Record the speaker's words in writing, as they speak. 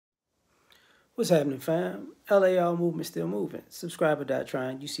What's happening, fam? L.A.R movement still moving. Subscriber die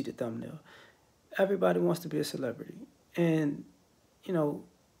trying. You see the thumbnail. Everybody wants to be a celebrity, and you know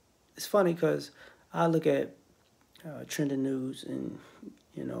it's funny because I look at trending news and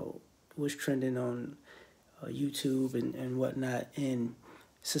what's trending on YouTube and whatnot in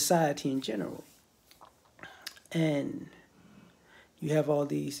society in general, and you have all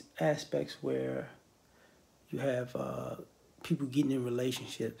these aspects where you have people getting in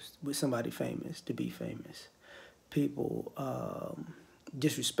relationships with somebody famous to be famous. People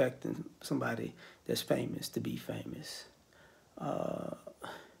disrespecting somebody that's famous to be famous. Uh,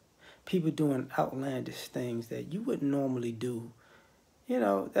 People doing outlandish things that you wouldn't normally do.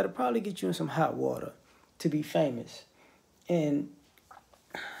 That'll probably get you in some hot water to be famous. And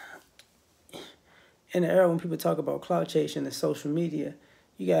in the era when people talk about clout chasing and social media,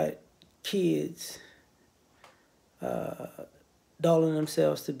 you got kids dolling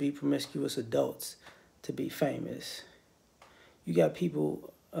themselves to be promiscuous adults to be famous. You got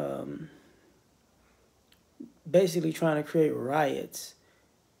people basically trying to create riots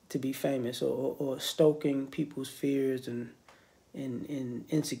to be famous, or stoking people's fears and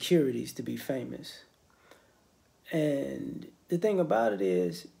insecurities to be famous. And the thing about it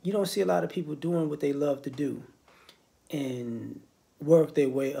is, you don't see a lot of people doing what they love to do and work their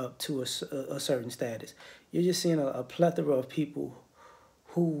way up to a certain status. You're just seeing a plethora of people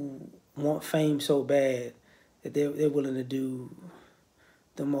who want fame so bad that they're willing to do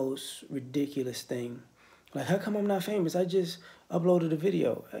the most ridiculous thing. Like, how come I'm not famous? I just uploaded a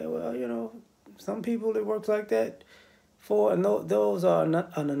video. Hey, well, some people it works like that for, and those are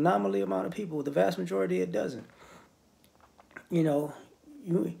an anomaly amount of people. The vast majority, it doesn't.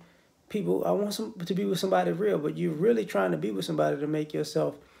 People, I want to be with somebody real, but you're really trying to be with somebody to make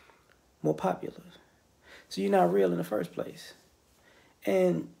yourself more popular. So you're not real in the first place.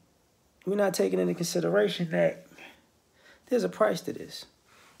 And we're not taking into consideration that there's a price to this.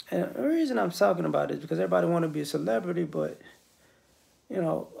 And the reason I'm talking about it is because everybody want to be a celebrity, but, when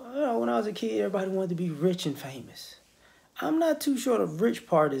I was a kid, everybody wanted to be rich and famous. I'm not too sure the rich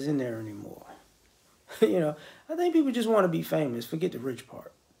part is in there anymore. I think people just want to be famous, forget the rich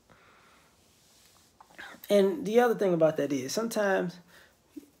part. And the other thing about that is sometimes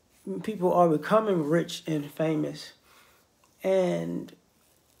people are becoming rich and famous and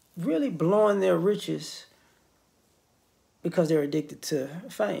really blowing their riches because they're addicted to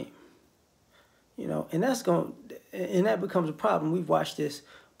fame. And that becomes a problem. We've watched this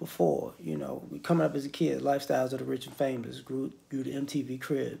before. We coming up as a kid, lifestyles of the rich and famous grew to MTV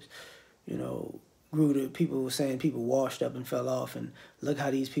Cribs, grew to people saying people washed up and fell off, and look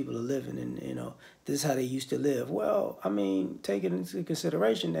how these people are living, and this is how they used to live. Well, take it into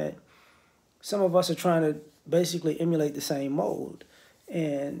consideration that some of us are trying to basically emulate the same mold,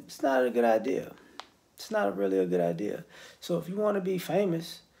 and it's not a good idea. It's not really a good idea. So if you want to be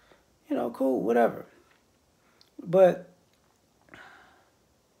famous, cool, whatever. But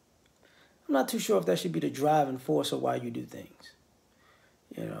I'm not too sure if that should be the driving force of why you do things.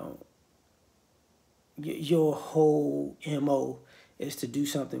 Your whole MO is to do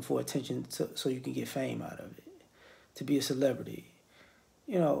something for attention so you can get fame out of it, to be a celebrity.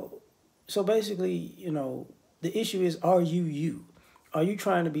 So basically, the issue is, are you you? Are you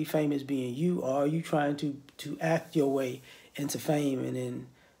trying to be famous being you, or are you trying to act your way into fame, and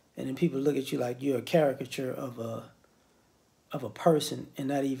then people look at you like you're a caricature of a person and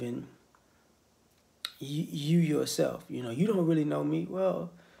not even you yourself? You don't really know me.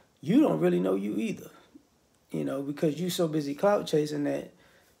 Well, you don't really know you either. Because you're so busy clout chasing that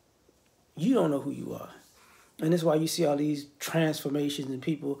you don't know who you are. And that's why you see all these transformations in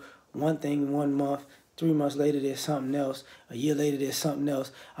people. One thing 1 month, 3 months later, there's something else. A year later, there's something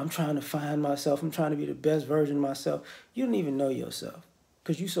else. I'm trying to find myself. I'm trying to be the best version of myself. You don't even know yourself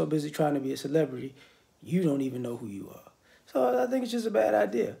because you're so busy trying to be a celebrity, you don't even know who you are. So I think it's just a bad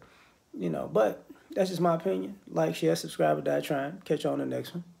idea, But that's just my opinion. Like, share, subscribe, or die trying. Catch you on the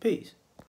next one. Peace.